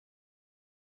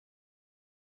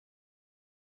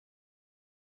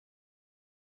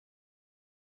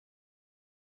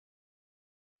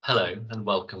Hello and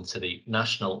welcome to the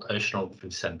National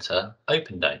Oceanography Centre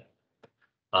Open Day.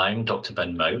 I'm Dr.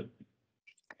 Ben Moat,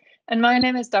 And my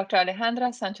name is Dr.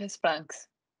 Alejandra Sanchez-Franks.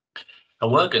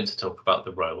 and we're going to talk about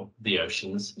the role of the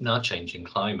oceans in our changing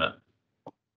climate.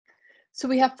 So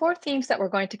we have four themes that we're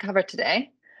going to cover today.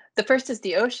 The first is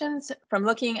the oceans, from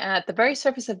looking at the very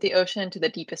surface of the ocean to the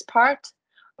deepest part,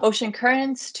 ocean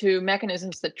currents to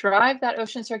mechanisms that drive that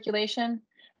ocean circulation,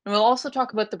 and we'll also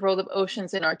talk about the role of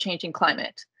oceans in our changing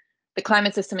climate, the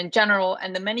climate system in general,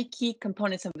 and the many key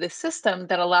components of this system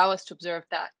that allow us to observe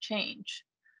that change.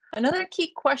 Another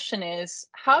key question is,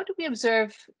 how do we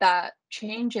observe that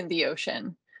change in the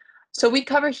ocean? So we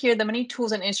cover here the many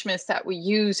tools and instruments that we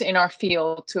use in our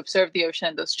field to observe the ocean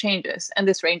and those changes. And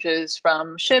this ranges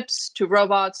from ships to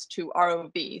robots to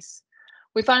ROVs.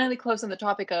 We finally close on the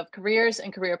topic of careers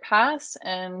and career paths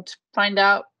and find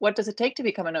out what does it take to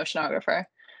become an oceanographer.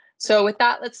 So with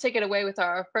that, let's take it away with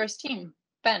our first team.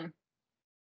 Ben.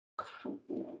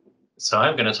 So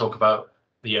I'm going to talk about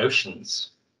the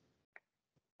oceans.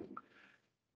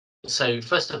 So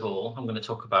first of all, I'm going to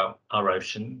talk about our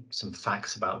ocean, some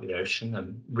facts about the ocean,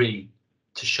 and really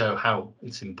to show how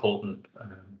it's important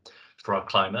for our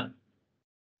climate.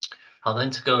 I'll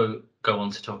then go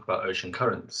on to talk about ocean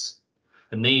currents.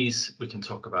 And these we can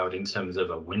talk about in terms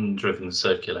of a wind-driven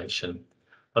circulation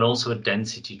and also a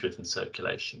density-driven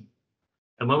circulation.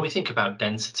 And when we think about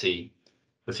density,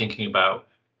 we're thinking about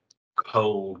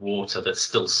cold water that's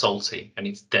still salty and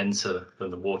it's denser than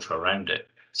the water around it,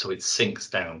 so it sinks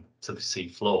down to the sea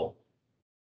floor.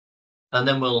 And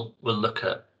then we'll look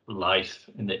at life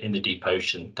in the deep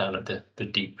ocean, down at the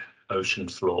deep ocean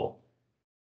floor.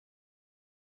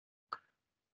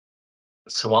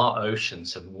 So our ocean,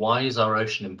 so why is our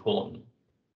ocean important?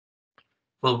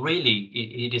 Well, really,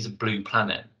 it is a blue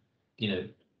planet. You know,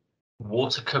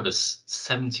 water covers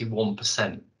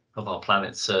 71% of our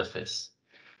planet's surface.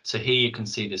 So here you can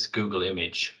see this Google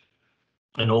image,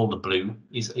 and all the blue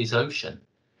is ocean.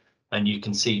 And you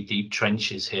can see deep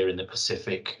trenches here in the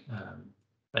Pacific,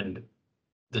 and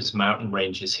there's mountain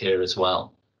ranges here as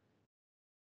well.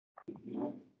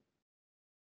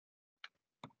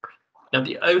 Now,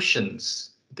 the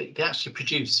oceans, they actually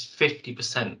produce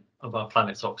 50% of our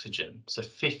planet's oxygen. So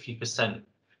 50%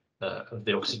 of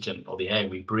the oxygen or the air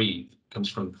we breathe comes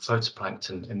from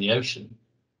photoplankton in the ocean.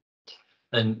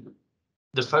 And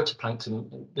the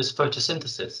photoplankton, there's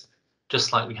photosynthesis,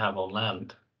 just like we have on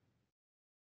land.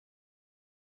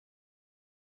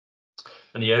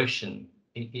 And the ocean,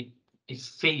 it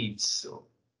feeds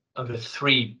over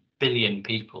 3 billion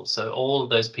people. So all of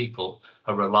those people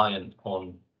are reliant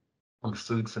on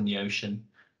food from the ocean.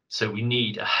 So we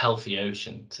need a healthy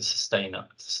ocean to sustain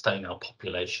our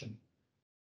population.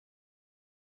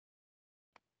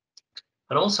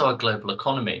 And also our global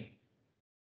economy.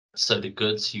 So the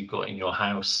goods you've got in your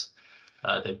house,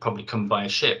 they probably come via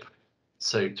ship.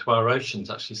 So to our oceans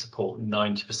actually support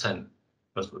 90%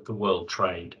 of the world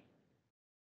trade.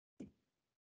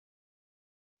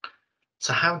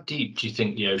 So how deep do you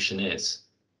think the ocean is?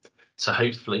 So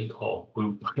hopefully, or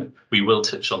we will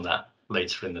touch on that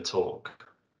later in the talk.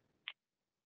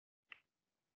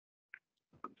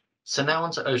 So now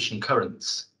onto ocean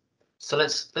currents. So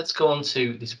let's go on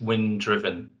to this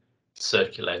wind-driven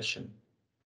circulation.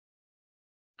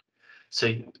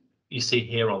 So you see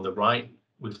here on the right,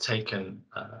 we've taken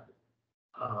a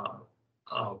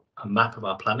map of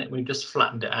our planet. We've just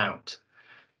flattened it out.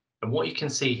 And what you can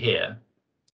see here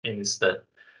is that,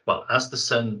 well, as the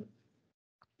sun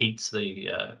heats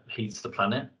the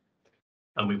planet,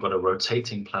 and we've got a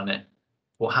rotating planet,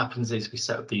 what happens is we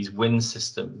set up these wind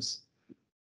systems,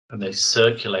 and they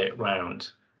circulate around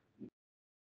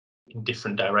in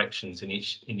different directions in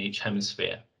each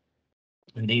hemisphere.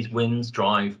 And these winds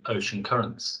drive ocean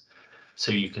currents.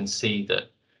 So you can see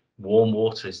that warm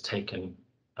water is taken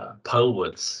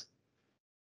polewards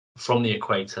from the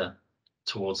equator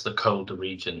towards the colder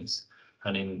regions,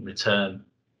 and in return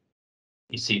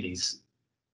you see these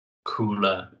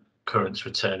cooler currents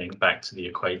returning back to the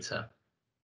equator,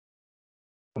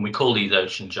 and we call these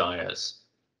ocean gyres.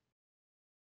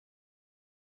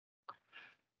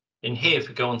 In here, if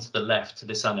we go on to the left to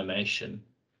this animation,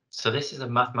 so this is a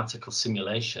mathematical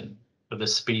simulation of the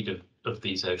speed of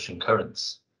these ocean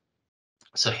currents.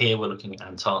 So here we're looking at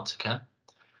Antarctica.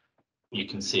 You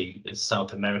can see it's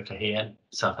South America here,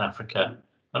 South Africa,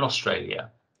 and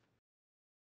Australia.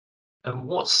 And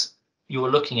what you're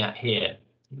looking at here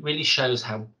really shows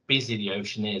how busy the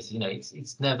ocean is. You know,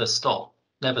 it's never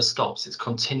stops. It's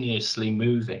continuously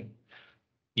moving.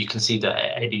 You can see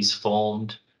that eddies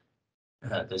formed.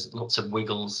 There's lots of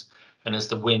wiggles, and as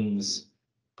the winds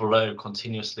blow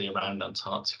continuously around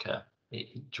Antarctica,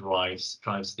 it drives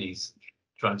these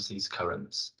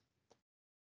currents.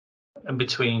 And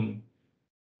between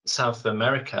South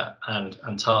America and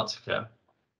Antarctica,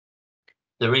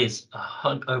 there is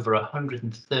over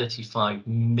 135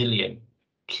 million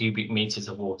cubic meters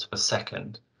of water per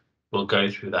second will go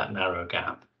through that narrow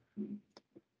gap.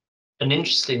 And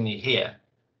interestingly, here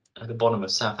at the bottom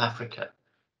of South Africa,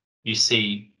 you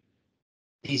see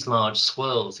these large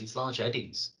swirls, these large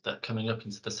eddies that are coming up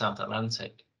into the South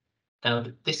Atlantic. Now,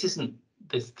 this isn't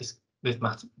this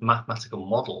mathematical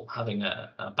model having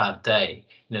a bad day.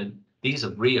 These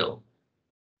are real,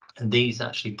 and these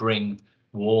actually bring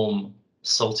warm,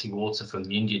 salty water from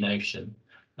the Indian Ocean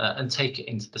and take it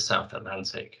into the South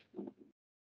Atlantic.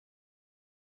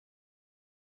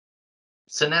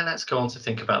 So now let's go on to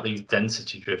think about these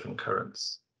density-driven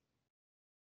currents.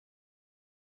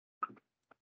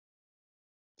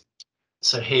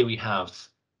 So here we have,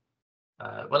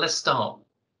 well, let's start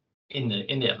in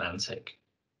the Atlantic.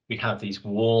 We have these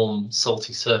warm,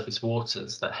 salty surface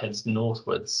waters that heads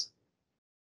northwards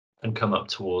and come up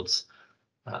towards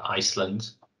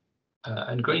Iceland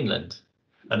and Greenland.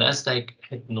 And as they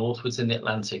head northwards in the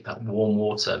Atlantic, that warm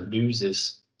water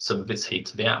loses some of its heat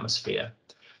to the atmosphere.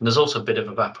 And there's also a bit of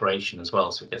evaporation as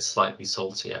well, so it gets slightly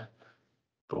saltier.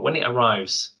 But when it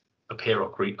arrives up here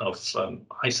off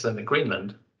Iceland and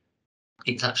Greenland,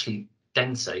 it's actually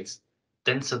denser. It's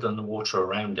denser than the water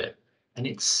around it, and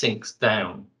it sinks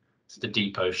down to the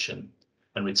deep ocean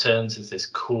and returns as this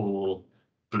cool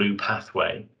blue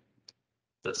pathway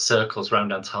that circles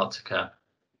around Antarctica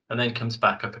and then comes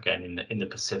back up again in the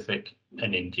Pacific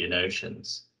and Indian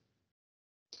Oceans.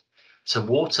 So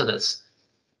water that's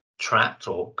trapped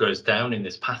or goes down in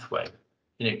this pathway,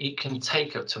 it can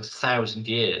take up to 1,000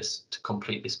 years to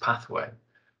complete this pathway.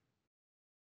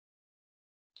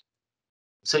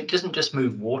 So it doesn't just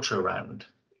move water around,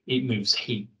 it moves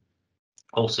heat,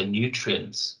 also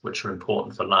nutrients, which are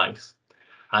important for life,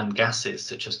 and gases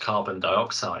such as carbon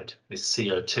dioxide, this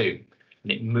CO2,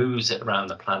 and it moves it around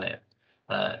the planet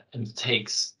and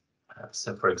takes,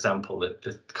 so for example,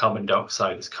 the carbon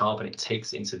dioxide is carbon, it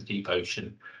takes it into the deep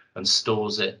ocean and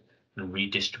stores it and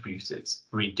redistributes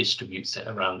it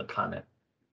around the planet.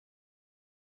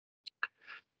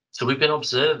 So we've been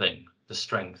observing the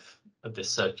strength of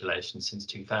this circulation since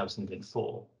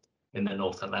 2004 in the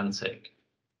North Atlantic.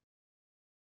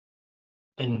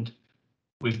 And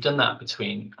we've done that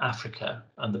between Africa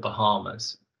and the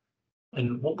Bahamas.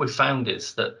 And what we found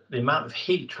is that the amount of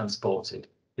heat transported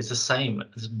is the same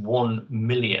as 1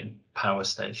 million power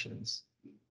stations.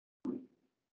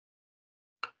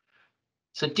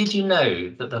 So did you know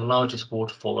that the largest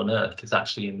waterfall on Earth is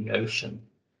actually in the ocean?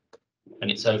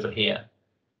 And it's over here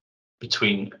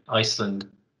between Iceland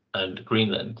and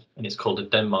Greenland, and it's called a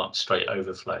Denmark Strait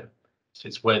overflow. So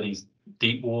it's where these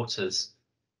deep waters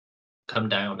come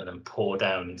down and then pour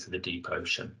down into the deep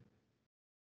ocean.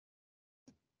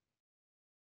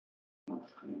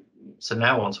 So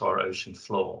now onto our ocean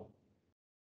floor.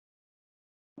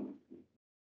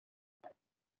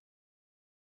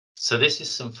 So this is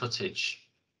some footage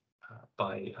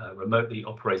by a remotely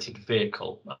operated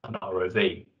vehicle, an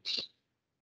ROV.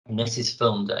 And this is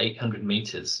filmed at 800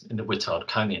 meters in the Wittard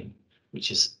Canyon, which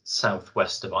is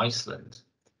southwest of Iceland.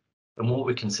 And what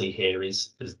we can see here is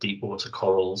there's deep water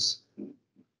corals.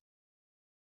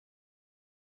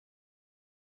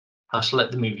 I shall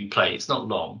let the movie play, it's not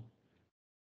long.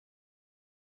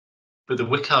 But the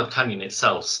Wittard Canyon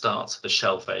itself starts at the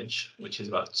shelf edge, which is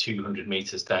about 200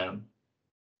 meters down,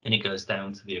 and it goes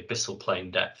down to the abyssal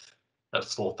plain depth at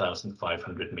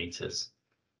 4,500 meters.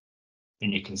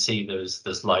 And you can see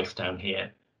there's life down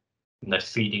here, and they're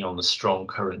feeding on the strong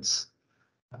currents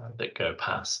that go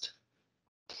past.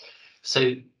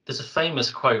 So there's a famous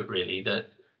quote really that,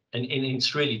 and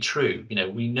it's really true,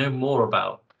 we know more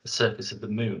about the surface of the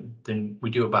moon than we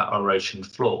do about our ocean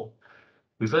floor.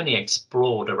 We've only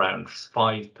explored around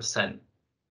 5%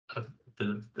 of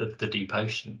the deep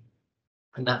ocean,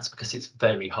 and that's because it's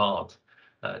very hard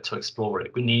to explore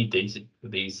it. We need these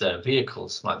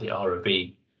vehicles like the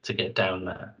ROV to get down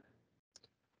there.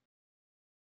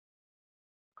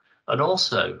 And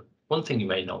also, one thing you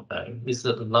may not know is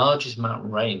that the largest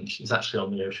mountain range is actually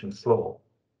on the ocean floor.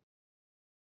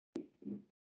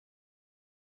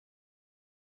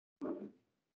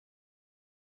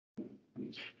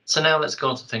 So now let's go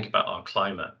on to think about our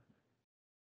climate.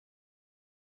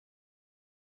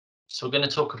 So we're going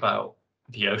to talk about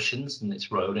the oceans and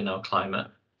its role in our climate,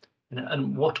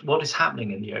 and what is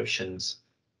happening in the oceans,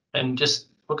 and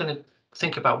we're going to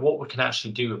think about what we can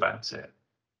actually do about it.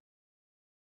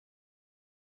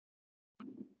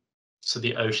 So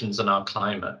the oceans and our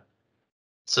climate.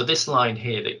 So this line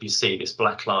here that you see, this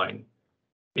black line,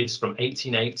 is from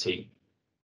 1880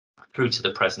 through to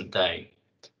the present day.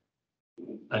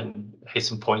 And here's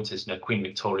some pointers. Queen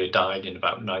Victoria died in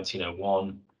about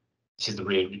 1901. This is the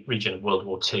region of World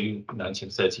War II,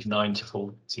 1939 to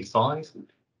 45,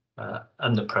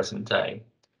 and the present day.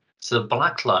 So the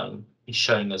black line is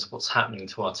showing us what's happening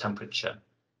to our temperature.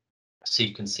 So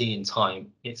you can see in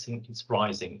time, it's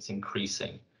rising, it's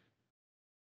increasing.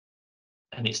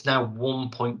 And it's now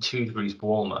 1.2 degrees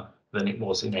warmer than it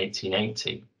was in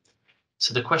 1880.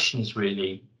 So the question is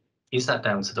really, is that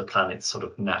down to the planet's sort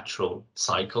of natural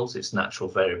cycles, its natural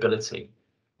variability?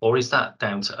 Or is that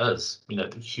down to us,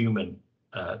 the human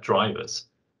drivers?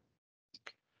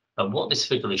 And what this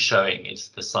figure is showing is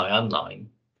the cyan line,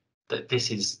 that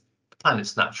this is the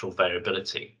planet's natural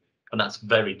variability. And that's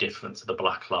very different to the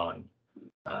black line.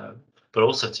 But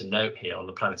also to note here on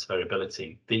the planet's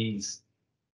variability, these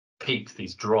peaks,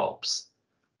 these drops,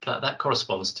 that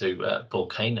corresponds to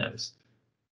volcanoes.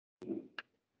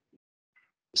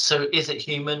 So is it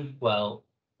human? Well,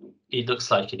 it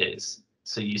looks like it is.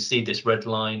 So you see this red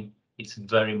line, it's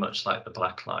very much like the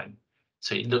black line.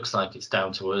 So it looks like it's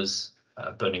down to us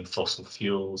burning fossil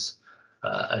fuels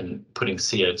and putting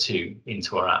CO2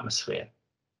 into our atmosphere.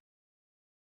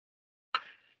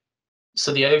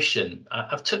 So the ocean,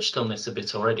 I've touched on this a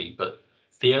bit already, but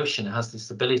the ocean has this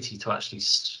ability to actually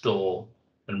store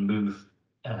and move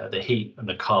the heat and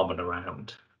the carbon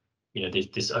around.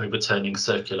 This overturning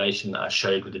circulation that I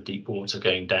showed with the deep water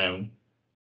going down,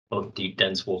 or the deep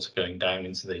dense water going down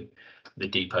into the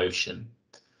deep ocean.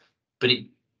 But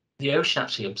the ocean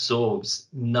actually absorbs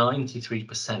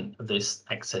 93% of this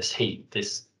excess heat,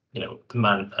 this, the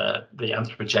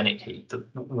anthropogenic heat, that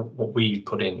what we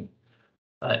put in,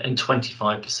 and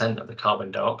 25% of the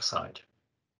carbon dioxide.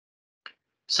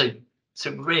 So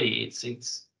really,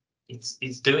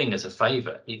 it's doing us a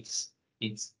favour. It's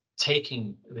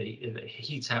taking the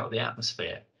heat out of the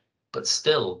atmosphere, but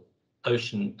still,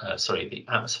 the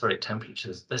atmospheric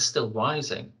temperatures, they're still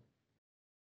rising.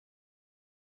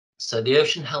 So the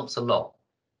ocean helps a lot.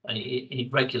 It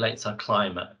regulates our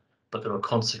climate, but there are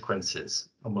consequences,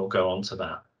 and we'll go on to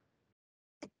that.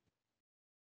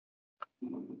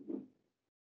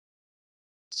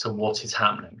 So what is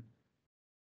happening?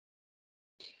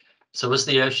 So as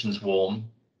the oceans warm,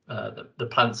 the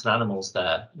plants and animals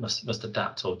there must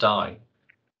adapt or die.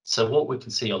 So what we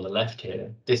can see on the left here,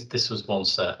 this was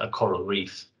once a coral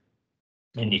reef,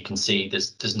 and you can see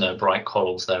there's no bright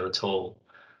corals there at all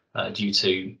due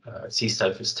to sea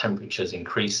surface temperatures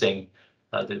increasing,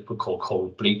 that we call coral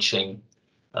bleaching,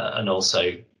 and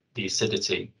also the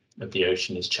acidity of the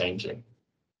ocean is changing.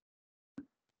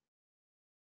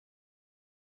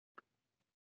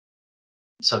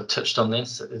 So I've touched on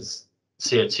this as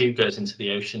CO2 goes into the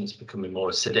ocean, it's becoming more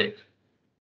acidic.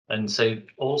 And so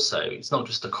also, it's not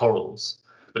just the corals,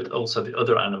 but also the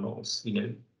other animals,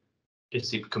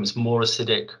 as it becomes more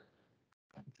acidic,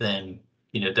 then,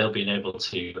 they'll be able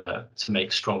to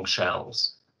make strong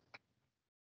shells.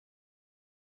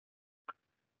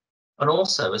 And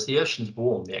also, as the oceans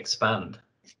warm, they expand.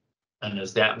 And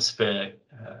as the atmosphere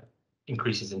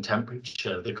increases in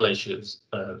temperature, the glaciers,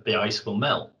 the ice will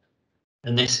melt.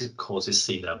 And this causes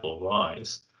sea level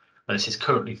rise. And this is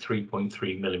currently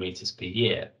 3.3 millimeters per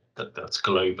year. That's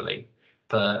globally.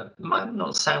 But it might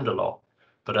not sound a lot,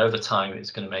 but over time, it's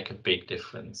going to make a big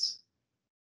difference.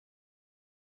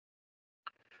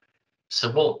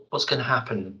 So what's going to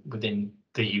happen within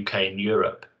the UK and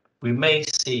Europe? We may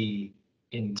see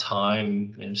in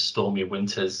time, stormy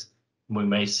winters, and we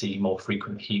may see more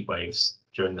frequent heat waves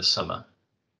during the summer.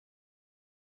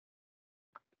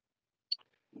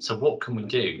 So what can we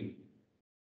do?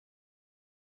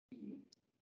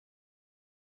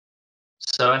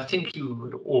 So I think you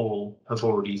would all have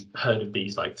already heard of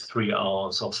these like 3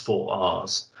 R's or 4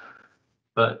 R's,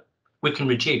 but we can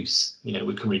reduce,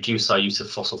 we can reduce our use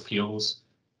of fossil fuels.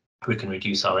 We can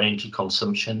reduce our energy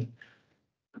consumption,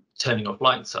 turning off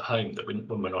lights at home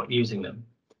when we're not using them.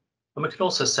 And we can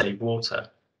also save water.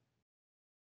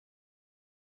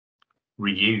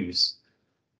 Reuse.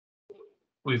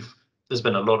 There's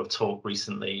been a lot of talk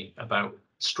recently about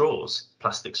straws,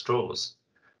 plastic straws.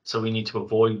 So we need to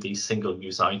avoid these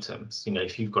single-use items.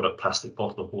 If you've got a plastic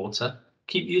bottle of water,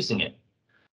 keep using it.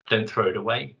 Don't throw it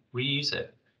away, reuse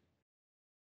it.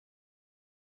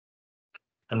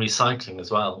 And recycling as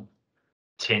well.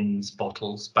 Tins,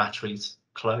 bottles, batteries,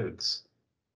 clothes.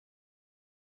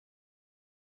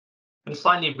 And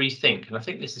finally, rethink, and I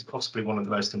think this is possibly one of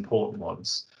the most important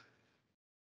ones.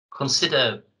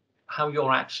 Consider how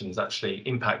your actions actually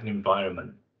impact the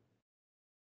environment.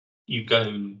 you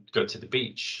go to the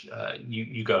beach,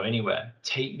 you go anywhere,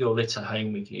 take your litter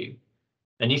home with you.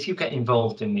 And if you get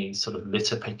involved in these sort of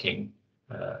litter picking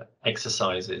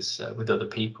exercises with other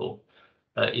people,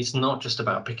 it's not just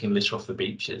about picking litter off the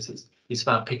beaches. It's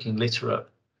about picking litter up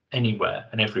anywhere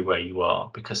and everywhere you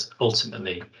are, because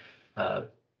ultimately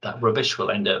that rubbish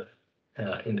will end up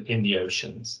in the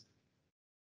oceans.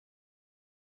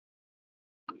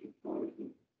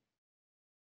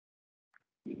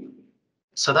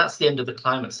 So that's the end of the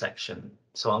climate section.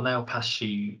 So I'll now pass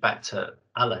you back to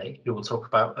Ale, who will talk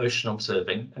about ocean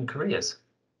observing and careers.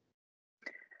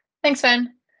 Thanks,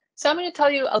 Ben. So I'm going to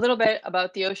tell you a little bit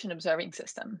about the ocean observing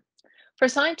system. For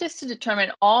scientists to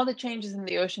determine all the changes in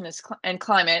the ocean and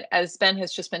climate, as Ben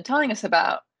has just been telling us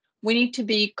about, we need to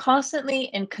be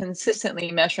constantly and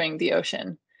consistently measuring the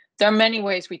ocean. There are many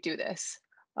ways we do this.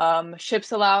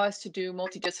 Ships allow us to do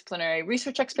multidisciplinary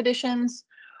research expeditions,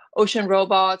 ocean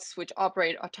robots which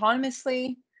operate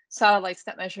autonomously, satellites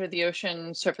that measure the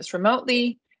ocean surface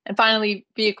remotely, and finally,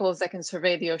 vehicles that can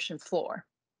survey the ocean floor.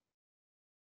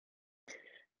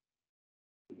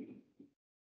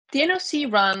 The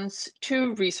NOC runs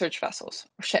two research vessels,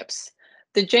 or ships,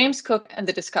 the James Cook and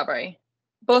the Discovery.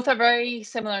 Both are very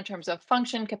similar in terms of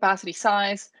function, capacity,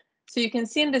 size. So you can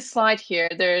see in this slide here,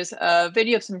 there's a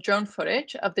video of some drone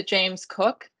footage of the James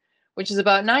Cook, which is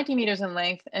about 90 meters in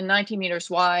length and 90 meters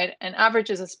wide, and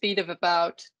averages a speed of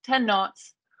about 10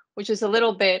 knots, which is a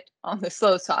little bit on the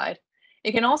slow side.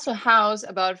 It can also house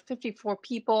about 54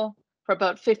 people for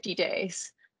about 50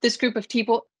 days. This group of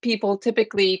people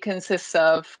typically consists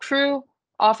of crew,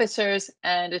 officers,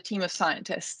 and a team of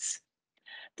scientists.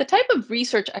 The type of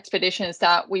research expeditions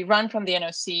that we run from the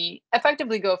NOC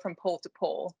effectively go from pole to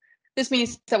pole. This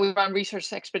means that we run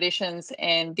research expeditions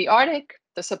in the Arctic,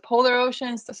 the subpolar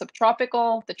oceans, the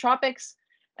subtropical, the tropics,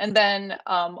 and then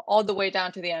all the way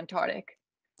down to the Antarctic.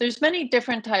 There's many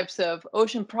different types of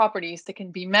ocean properties that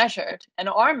can be measured and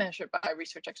are measured by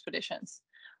research expeditions.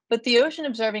 But the ocean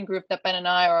observing group that Ben and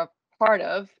I are part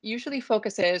of usually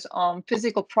focuses on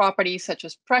physical properties such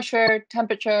as pressure,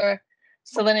 temperature,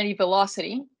 salinity,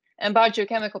 velocity, and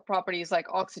biogeochemical properties like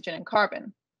oxygen and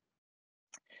carbon.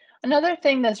 Another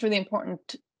thing that's really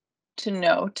important to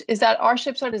note is that our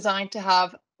ships are designed to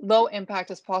have low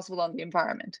impact as possible on the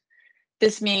environment.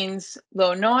 This means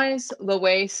low noise, low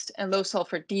waste, and low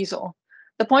sulfur diesel.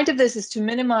 The point of this is to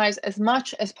minimize as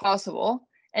much as possible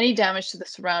any damage to the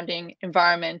surrounding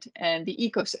environment and the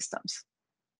ecosystems.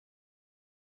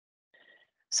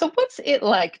 So what's it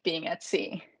like being at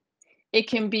sea? It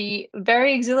can be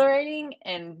very exhilarating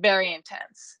and very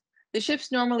intense. The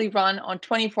ships normally run on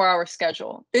 24-hour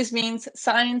schedule. This means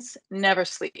science never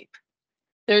sleep.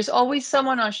 There's always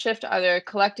someone on shift either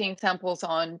collecting samples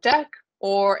on deck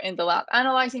or in the lab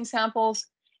analyzing samples.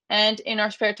 And in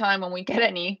our spare time, when we get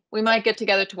any, we might get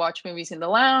together to watch movies in the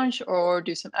lounge or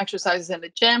do some exercises in the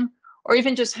gym, or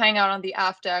even just hang out on the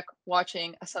aft deck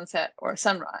watching a sunset or a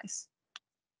sunrise.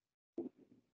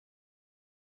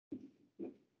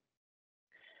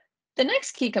 The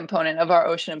next key component of our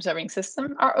ocean observing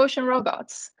system are ocean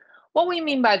robots. What we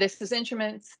mean by this is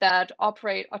instruments that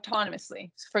operate autonomously.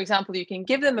 So for example, you can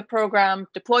give them a program,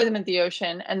 deploy them in the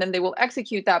ocean, and then they will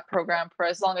execute that program for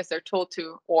as long as they're told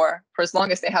to, or for as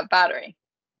long as they have battery.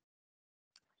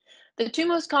 The two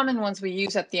most common ones we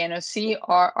use at the NOC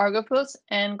are Argo floats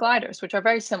and gliders, which are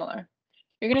very similar.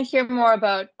 You're going to hear more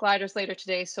about gliders later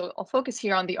today, so I'll focus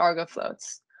here on the Argo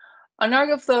floats. An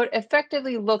Argo float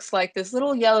effectively looks like this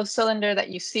little yellow cylinder that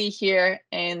you see here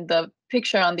in the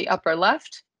picture on the upper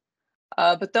left.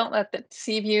 But don't let that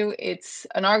deceive you.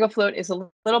 An Argo float is a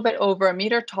little bit over a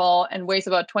meter tall and weighs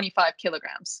about 25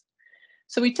 kilograms.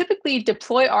 So we typically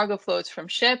deploy Argo floats from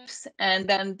ships, and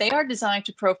then they are designed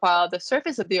to profile the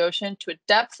surface of the ocean to a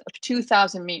depth of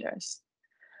 2,000 meters.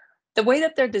 The way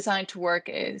that they're designed to work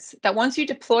is that once you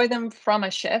deploy them from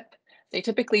a ship, they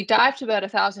typically dive to about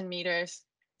 1,000 meters.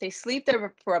 They sleep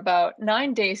there for about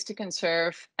 9 days to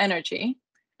conserve energy.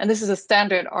 And this is a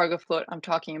standard Argo float I'm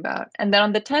talking about. And then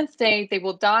on the 10th day, they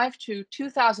will dive to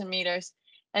 2,000 meters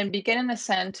and begin an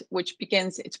ascent, which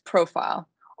begins its profile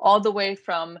all the way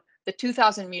from the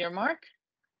 2,000 meter mark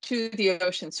to the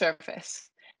ocean surface.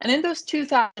 And in those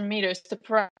 2,000 meters, the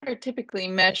parameter typically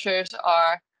measures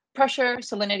our pressure,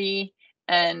 salinity,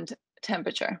 and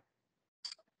temperature.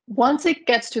 Once it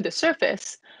gets to the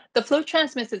surface, the float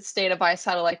transmits its data via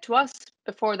satellite to us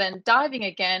before then diving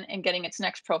again and getting its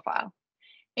next profile.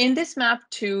 In this map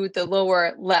to the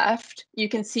lower left, you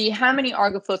can see how many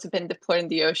Argo floats have been deployed in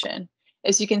the ocean.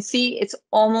 As you can see, it's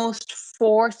almost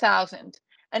 4,000.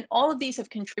 And all of these have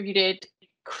contributed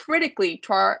critically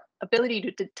to our ability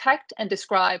to detect and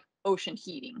describe ocean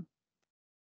heating.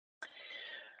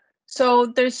 So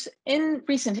there's, in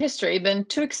recent history, been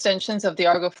two extensions of the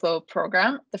Argo Flow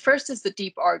program. The first is the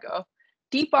Deep Argo.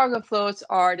 Deep Argo floats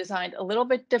are designed a little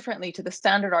bit differently to the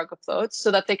standard Argo floats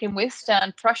so that they can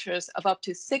withstand pressures of up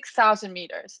to 6,000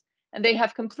 meters. And they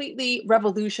have completely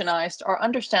revolutionized our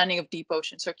understanding of deep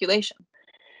ocean circulation.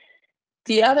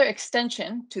 The other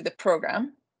extension to the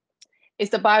program is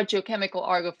the biogeochemical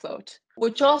Argo float,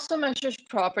 which also measures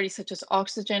properties such as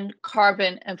oxygen,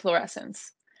 carbon, and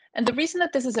fluorescence. And the reason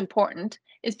that this is important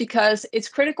is because it's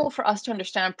critical for us to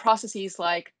understand processes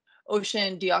like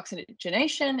ocean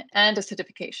deoxygenation and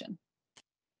acidification.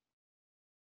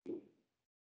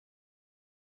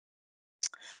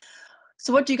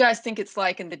 So what do you guys think it's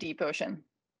like in the deep ocean?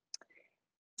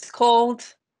 It's cold,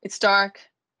 it's dark,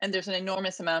 and there's an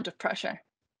enormous amount of pressure.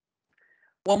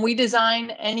 When we design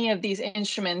any of these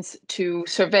instruments to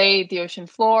survey the ocean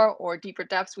floor or deeper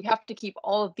depths, we have to keep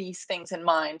all of these things in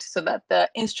mind so that the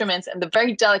instruments and the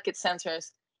very delicate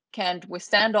sensors can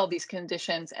withstand all these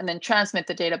conditions and then transmit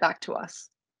the data back to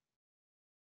us.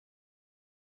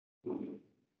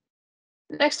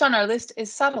 Next on our list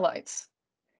is satellites.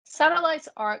 Satellites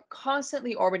are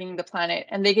constantly orbiting the planet,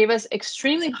 and they give us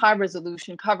extremely high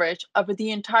resolution coverage of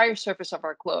the entire surface of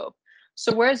our globe.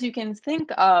 So whereas you can think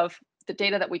of the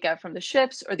data that we get from the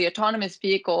ships or the autonomous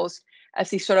vehicles as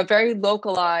these sort of very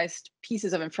localized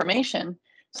pieces of information,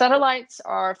 satellites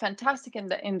are fantastic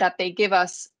in that they give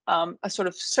us a sort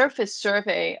of surface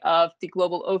survey of the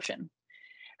global ocean.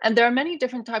 And there are many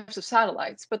different types of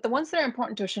satellites, but the ones that are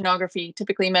important to oceanography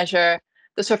typically measure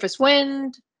the surface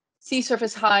wind, sea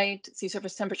surface height, sea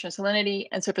surface temperature and salinity,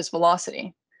 and surface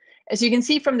velocity. As you can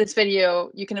see from this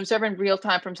video, you can observe in real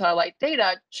time from satellite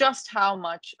data just how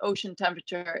much ocean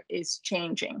temperature is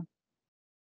changing.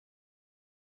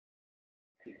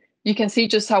 You can see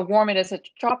just how warm it is at the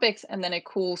tropics, and then it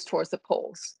cools towards the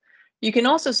poles. You can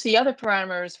also see other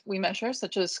parameters we measure,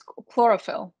 such as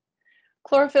chlorophyll.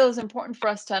 Chlorophyll is important for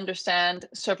us to understand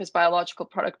surface biological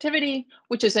productivity,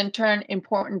 which is in turn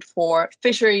important for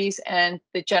fisheries and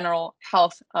the general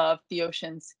health of the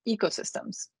ocean's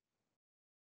ecosystems.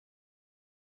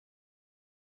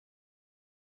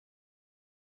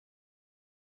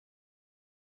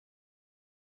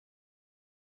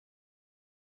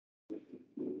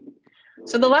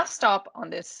 So the last stop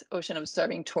on this ocean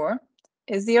observing tour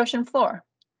is the ocean floor.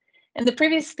 In the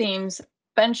previous themes,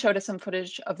 Ben showed us some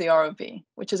footage of the ROV,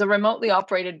 which is a remotely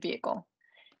operated vehicle.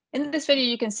 In this video,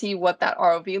 you can see what that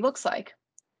ROV looks like.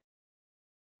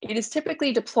 It is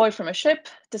typically deployed from a ship,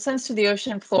 descends to the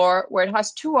ocean floor, where it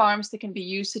has two arms that can be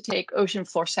used to take ocean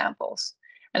floor samples.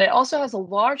 And it also has a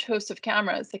large host of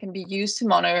cameras that can be used to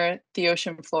monitor the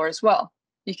ocean floor as well.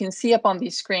 You can see up on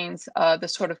these screens the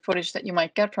sort of footage that you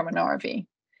might get from an ROV.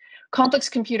 Complex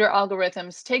computer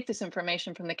algorithms take this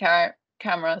information from the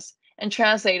cameras and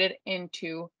translate it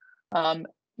into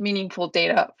meaningful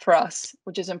data for us,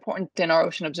 which is important in our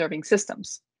ocean observing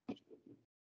systems.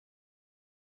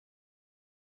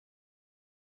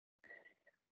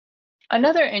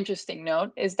 Another interesting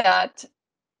note is that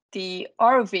the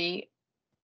ROV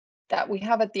that we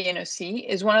have at the NOC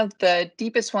is one of the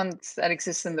deepest ones that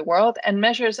exists in the world and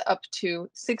measures up to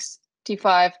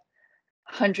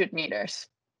 6,500 meters.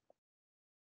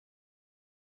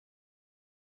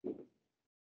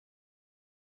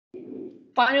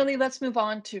 Finally, let's move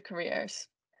on to careers.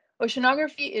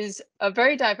 Oceanography is a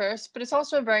very diverse, but it's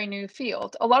also a very new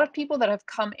field. A lot of people that have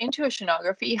come into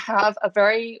oceanography have a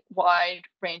very wide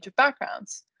range of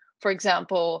backgrounds. For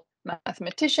example,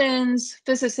 mathematicians,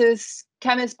 physicists,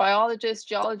 chemists, biologists,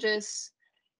 geologists,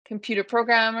 computer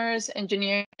programmers,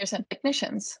 engineers, and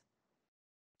technicians.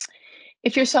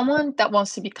 If you're someone that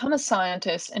wants to become a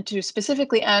scientist and to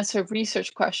specifically answer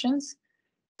research questions,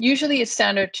 usually it's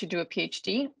standard to do a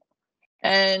PhD.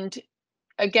 And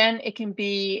again, it can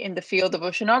be in the field of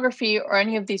oceanography or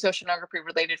any of these oceanography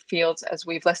related fields as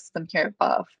we've listed them here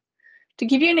above. To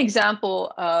give you an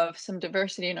example of some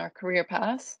diversity in our career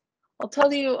paths, I'll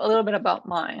tell you a little bit about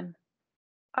mine.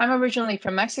 I'm originally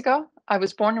from Mexico. I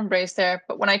was born and raised there,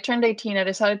 but when I turned 18, I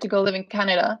decided to go live in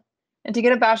Canada and to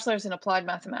get a bachelor's in applied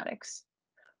mathematics.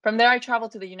 From there, I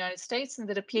traveled to the United States and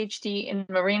did a PhD in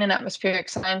marine and atmospheric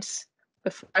science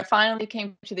before I finally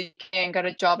came to the UK and got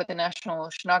a job at the National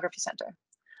Oceanography Center.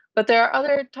 But there are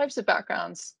other types of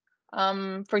backgrounds.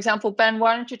 For example, Ben,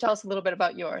 why don't you tell us a little bit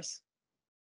about yours?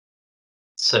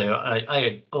 So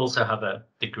I also have a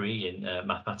degree in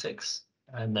mathematics,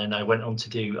 and then I went on to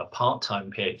do a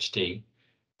part-time PhD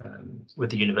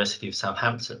with the University of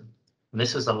Southampton. And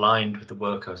this was aligned with the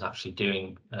work I was actually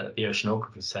doing at the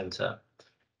Oceanography Centre.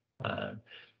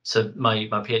 So my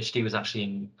PhD was actually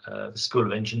in the School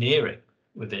of Engineering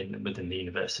within the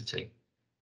university.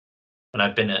 and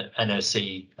I've been at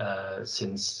NOC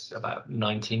since about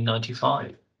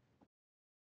 1995.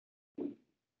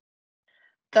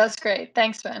 That's great.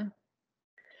 Thanks, Ben.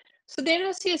 So the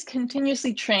NOC is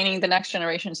continuously training the next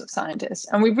generations of scientists,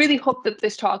 and we really hope that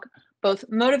this talk both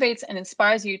motivates and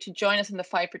inspires you to join us in the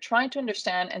fight for trying to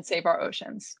understand and save our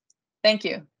oceans. Thank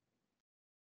you.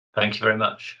 Thank you very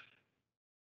much.